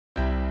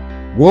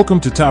Welcome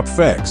to Top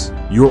Facts,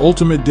 your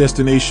ultimate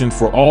destination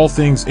for all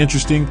things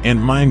interesting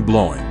and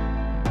mind-blowing.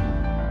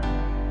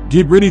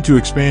 Get ready to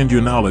expand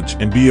your knowledge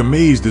and be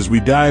amazed as we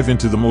dive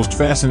into the most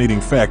fascinating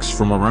facts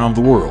from around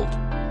the world.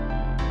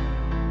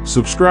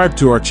 Subscribe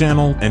to our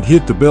channel and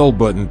hit the bell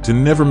button to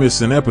never miss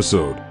an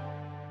episode.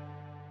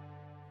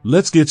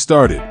 Let's get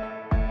started.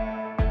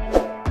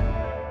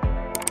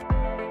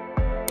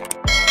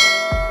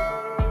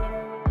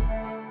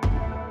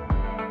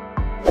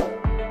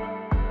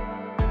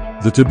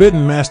 The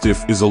Tibetan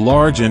Mastiff is a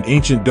large and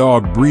ancient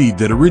dog breed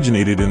that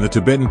originated in the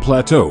Tibetan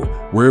Plateau,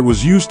 where it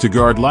was used to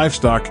guard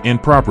livestock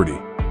and property.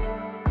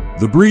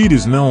 The breed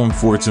is known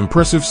for its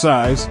impressive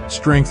size,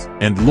 strength,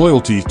 and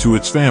loyalty to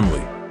its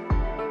family.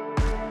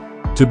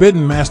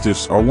 Tibetan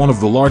Mastiffs are one of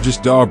the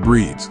largest dog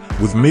breeds,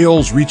 with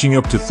males reaching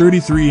up to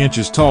 33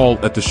 inches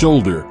tall at the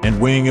shoulder and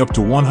weighing up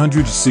to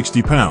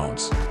 160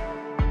 pounds.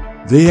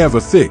 They have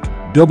a thick,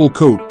 double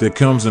coat that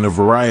comes in a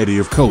variety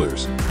of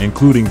colors,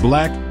 including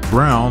black,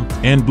 brown,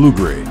 and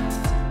blue-gray.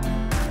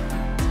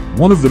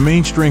 One of the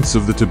main strengths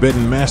of the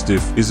Tibetan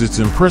Mastiff is its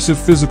impressive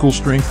physical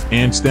strength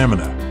and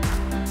stamina.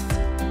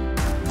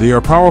 They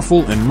are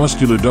powerful and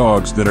muscular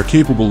dogs that are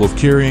capable of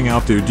carrying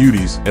out their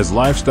duties as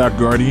livestock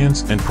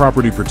guardians and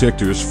property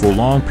protectors for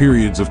long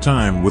periods of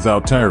time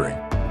without tiring.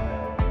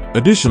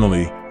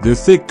 Additionally, their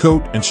thick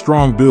coat and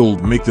strong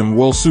build make them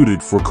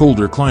well-suited for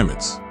colder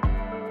climates.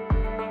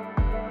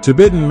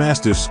 Tibetan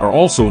Mastiffs are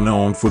also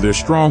known for their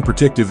strong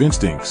protective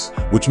instincts,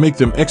 which make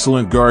them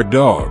excellent guard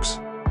dogs.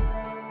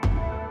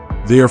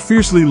 They are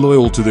fiercely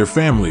loyal to their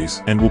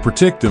families and will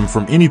protect them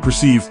from any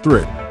perceived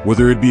threat,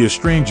 whether it be a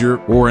stranger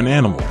or an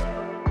animal.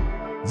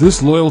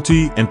 This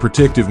loyalty and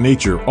protective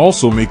nature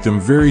also make them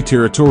very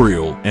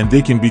territorial, and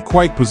they can be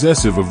quite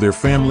possessive of their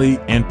family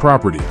and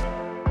property.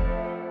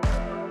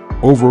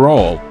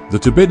 Overall, the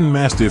Tibetan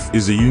Mastiff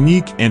is a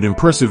unique and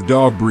impressive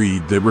dog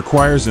breed that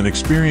requires an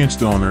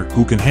experienced owner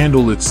who can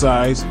handle its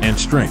size and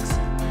strength.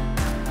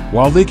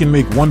 While they can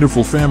make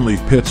wonderful family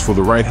pets for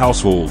the right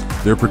household,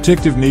 their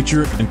protective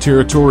nature and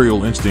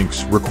territorial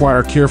instincts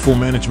require careful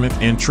management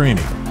and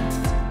training.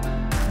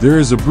 There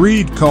is a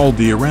breed called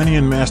the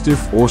Iranian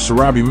Mastiff or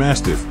Sarabi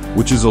Mastiff,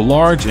 which is a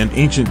large and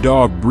ancient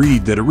dog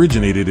breed that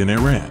originated in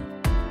Iran.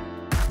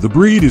 The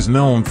breed is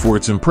known for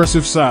its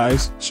impressive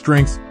size,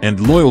 strength, and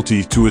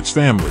loyalty to its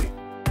family.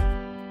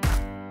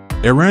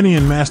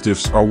 Iranian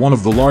Mastiffs are one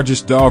of the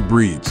largest dog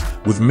breeds,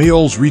 with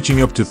males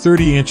reaching up to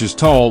 30 inches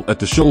tall at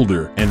the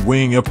shoulder and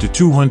weighing up to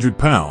 200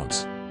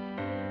 pounds.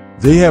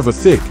 They have a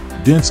thick,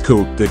 dense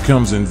coat that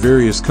comes in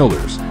various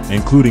colors,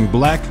 including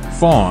black,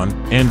 fawn,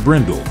 and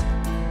brindle.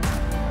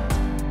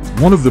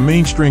 One of the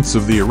main strengths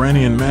of the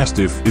Iranian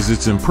Mastiff is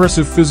its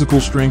impressive physical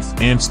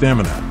strength and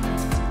stamina.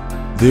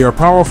 They are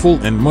powerful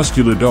and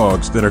muscular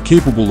dogs that are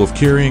capable of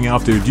carrying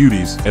out their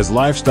duties as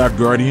livestock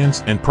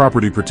guardians and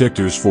property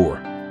protectors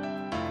for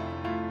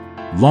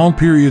long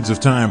periods of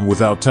time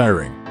without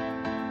tiring.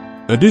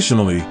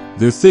 Additionally,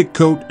 their thick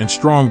coat and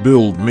strong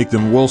build make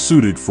them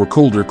well-suited for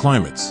colder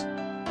climates.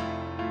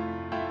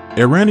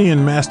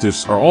 Iranian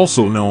Mastiffs are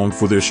also known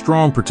for their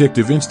strong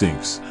protective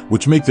instincts,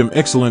 which make them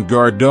excellent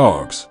guard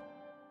dogs.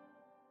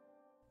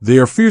 They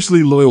are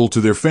fiercely loyal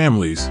to their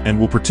families and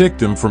will protect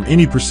them from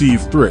any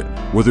perceived threat,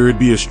 whether it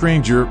be a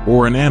stranger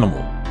or an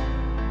animal.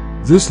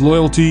 This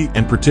loyalty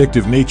and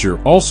protective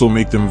nature also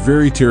make them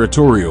very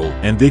territorial,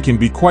 and they can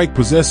be quite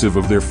possessive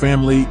of their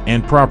family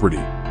and property.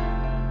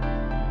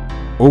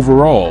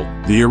 Overall,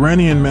 the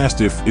Iranian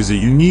Mastiff is a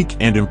unique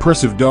and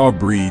impressive dog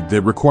breed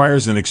that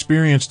requires an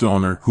experienced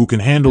owner who can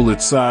handle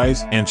its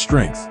size and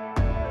strength.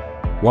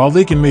 While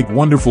they can make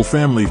wonderful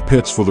family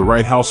pets for the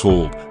right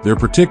household, their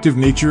protective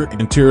nature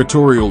and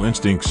territorial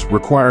instincts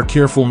require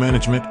careful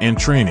management and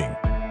training.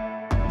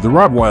 The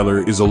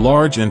Rottweiler is a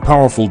large and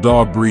powerful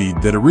dog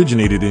breed that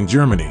originated in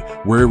Germany,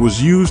 where it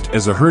was used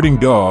as a herding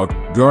dog,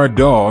 guard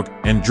dog,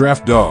 and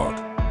draft dog.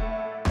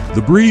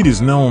 The breed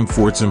is known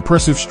for its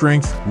impressive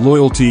strength,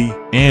 loyalty,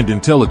 and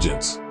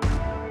intelligence.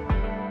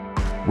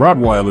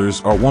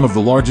 Rottweilers are one of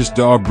the largest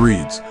dog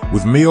breeds,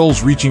 with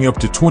males reaching up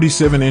to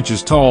 27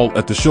 inches tall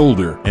at the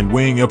shoulder and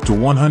weighing up to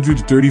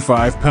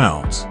 135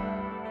 pounds.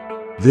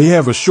 They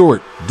have a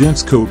short,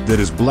 dense coat that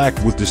is black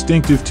with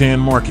distinctive tan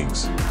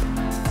markings.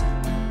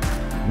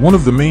 One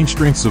of the main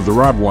strengths of the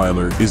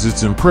Rottweiler is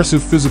its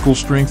impressive physical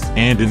strength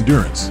and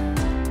endurance.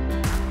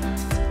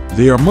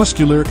 They are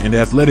muscular and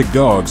athletic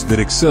dogs that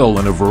excel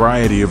in a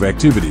variety of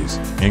activities,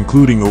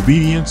 including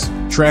obedience,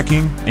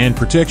 tracking, and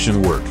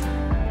protection work.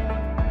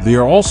 They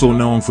are also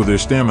known for their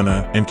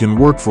stamina and can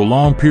work for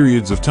long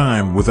periods of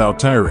time without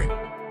tiring.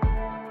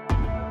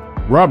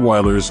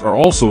 Rottweilers are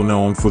also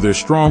known for their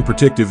strong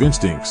protective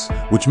instincts,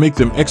 which make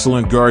them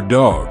excellent guard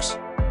dogs.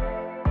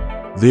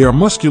 They are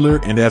muscular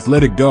and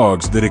athletic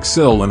dogs that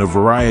excel in a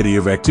variety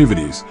of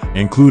activities,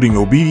 including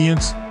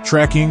obedience,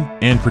 tracking,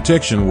 and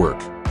protection work.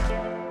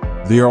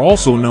 They are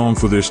also known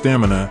for their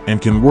stamina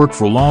and can work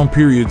for long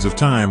periods of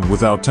time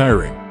without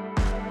tiring.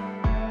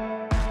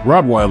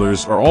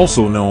 Rottweilers are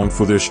also known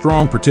for their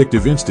strong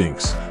protective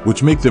instincts,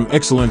 which make them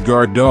excellent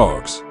guard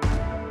dogs.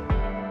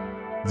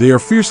 They are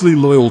fiercely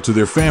loyal to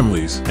their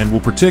families and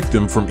will protect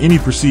them from any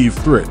perceived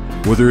threat,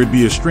 whether it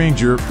be a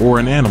stranger or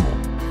an animal.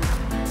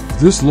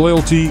 This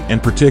loyalty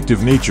and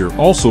protective nature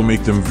also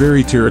make them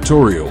very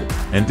territorial,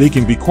 and they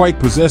can be quite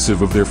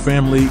possessive of their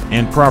family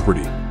and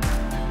property.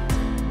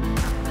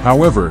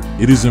 However,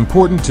 it is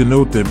important to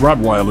note that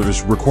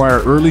Rottweilers require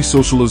early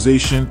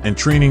socialization and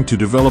training to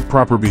develop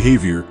proper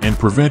behavior and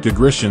prevent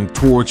aggression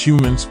towards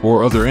humans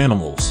or other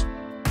animals.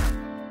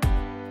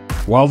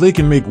 While they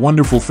can make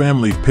wonderful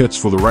family pets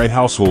for the right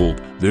household,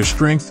 their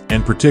strength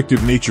and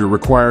protective nature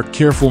require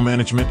careful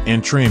management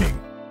and training.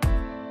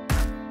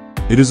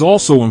 It is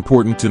also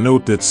important to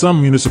note that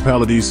some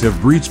municipalities have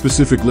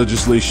breed-specific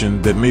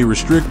legislation that may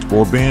restrict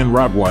or ban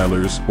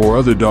Rottweilers or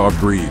other dog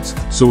breeds,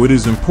 so it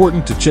is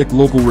important to check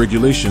local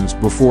regulations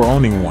before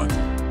owning one.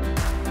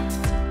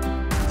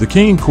 The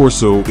Cane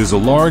Corso is a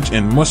large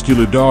and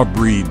muscular dog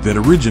breed that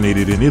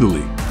originated in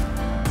Italy.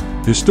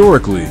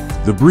 Historically,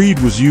 the breed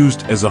was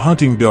used as a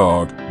hunting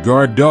dog,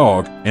 guard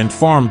dog, and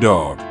farm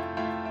dog.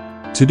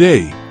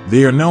 Today,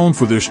 they are known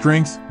for their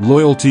strength,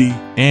 loyalty,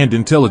 and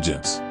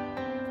intelligence.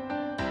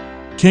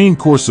 Cane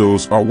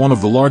Corsos are one of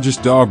the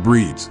largest dog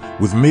breeds,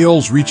 with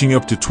males reaching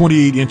up to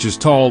 28 inches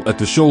tall at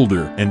the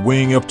shoulder and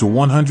weighing up to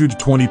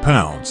 120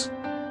 pounds.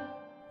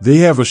 They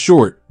have a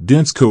short,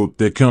 dense coat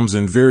that comes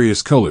in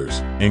various colors,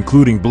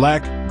 including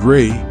black,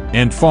 gray,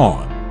 and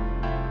fawn.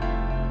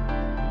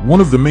 One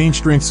of the main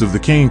strengths of the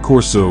Cane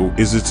Corso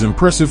is its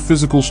impressive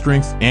physical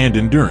strength and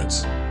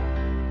endurance.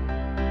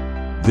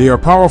 They are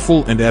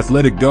powerful and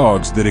athletic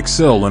dogs that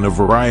excel in a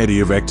variety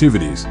of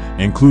activities,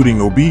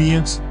 including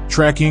obedience,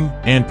 tracking,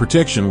 and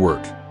protection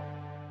work.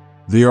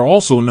 They are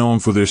also known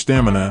for their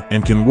stamina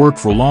and can work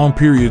for long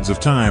periods of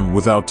time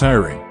without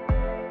tiring.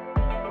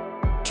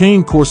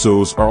 Cane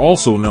Corsos are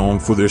also known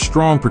for their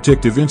strong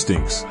protective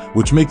instincts,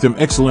 which make them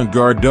excellent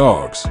guard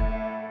dogs.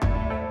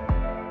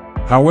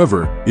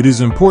 However, it is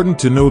important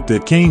to note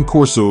that Cane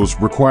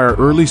Corsos require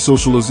early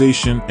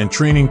socialization and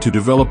training to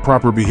develop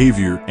proper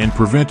behavior and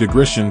prevent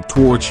aggression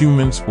towards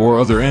humans or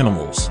other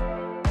animals.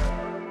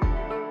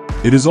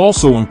 It is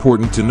also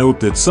important to note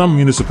that some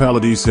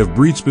municipalities have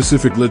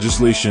breed-specific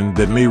legislation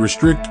that may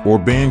restrict or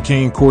ban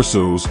Cane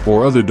Corsos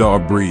or other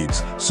dog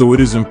breeds, so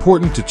it is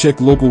important to check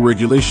local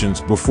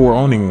regulations before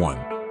owning one.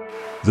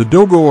 The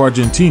Dogo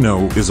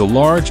Argentino is a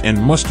large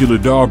and muscular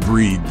dog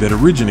breed that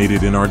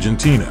originated in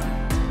Argentina.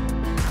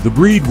 The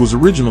breed was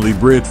originally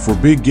bred for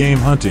big game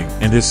hunting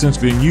and has since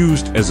been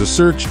used as a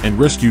search and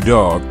rescue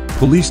dog,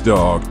 police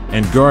dog,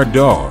 and guard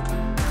dog.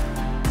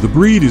 The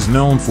breed is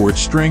known for its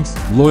strength,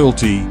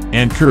 loyalty,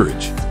 and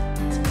courage.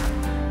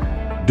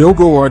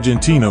 Dogo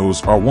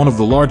Argentinos are one of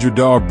the larger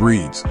dog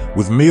breeds,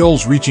 with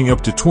males reaching up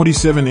to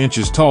 27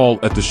 inches tall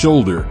at the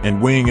shoulder and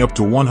weighing up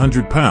to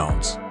 100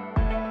 pounds.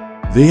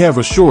 They have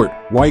a short,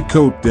 white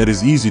coat that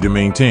is easy to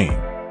maintain.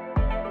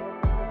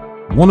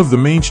 One of the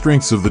main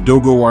strengths of the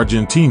Dogo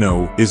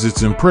Argentino is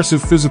its impressive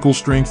physical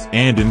strength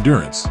and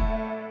endurance.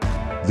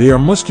 They are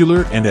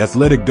muscular and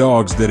athletic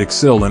dogs that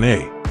excel in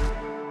a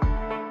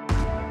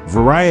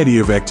variety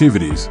of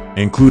activities,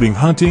 including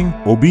hunting,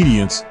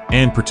 obedience,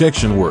 and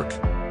protection work.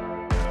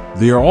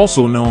 They are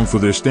also known for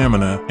their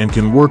stamina and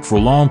can work for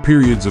long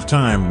periods of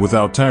time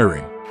without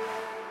tiring.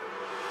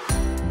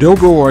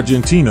 Dogo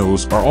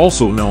Argentinos are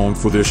also known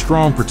for their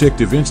strong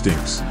protective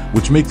instincts,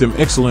 which make them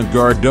excellent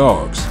guard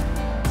dogs.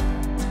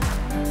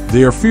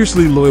 They are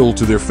fiercely loyal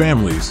to their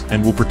families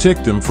and will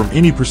protect them from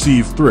any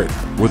perceived threat,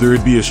 whether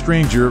it be a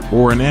stranger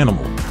or an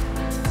animal.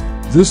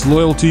 This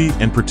loyalty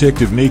and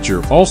protective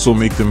nature also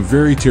make them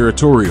very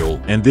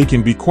territorial, and they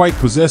can be quite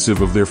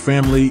possessive of their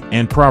family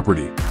and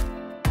property.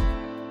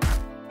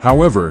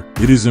 However,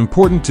 it is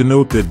important to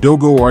note that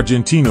Dogo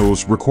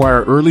Argentinos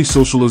require early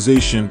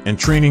socialization and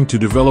training to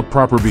develop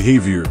proper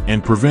behavior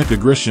and prevent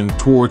aggression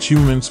towards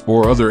humans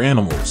or other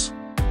animals.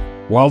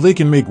 While they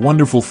can make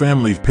wonderful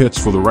family pets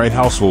for the right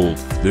household,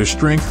 their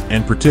strength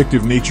and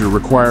protective nature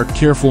require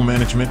careful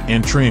management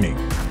and training.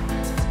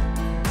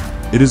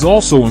 It is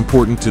also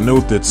important to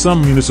note that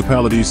some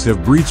municipalities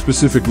have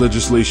breed-specific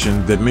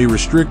legislation that may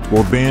restrict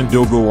or ban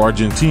Dogo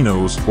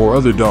Argentinos or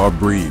other dog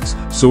breeds,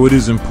 so it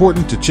is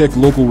important to check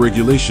local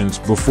regulations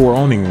before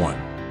owning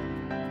one.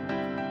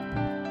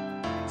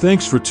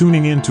 Thanks for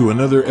tuning in to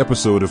another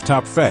episode of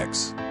Top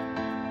Facts.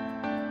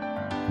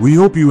 We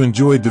hope you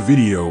enjoyed the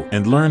video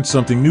and learned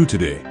something new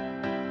today.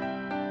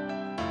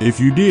 If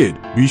you did,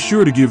 be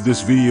sure to give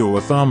this video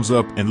a thumbs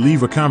up and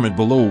leave a comment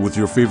below with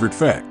your favorite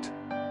fact.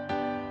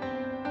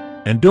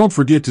 And don't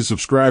forget to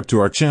subscribe to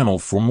our channel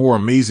for more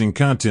amazing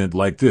content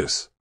like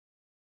this.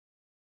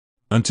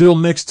 Until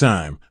next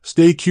time,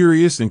 stay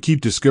curious and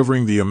keep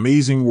discovering the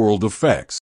amazing world of facts.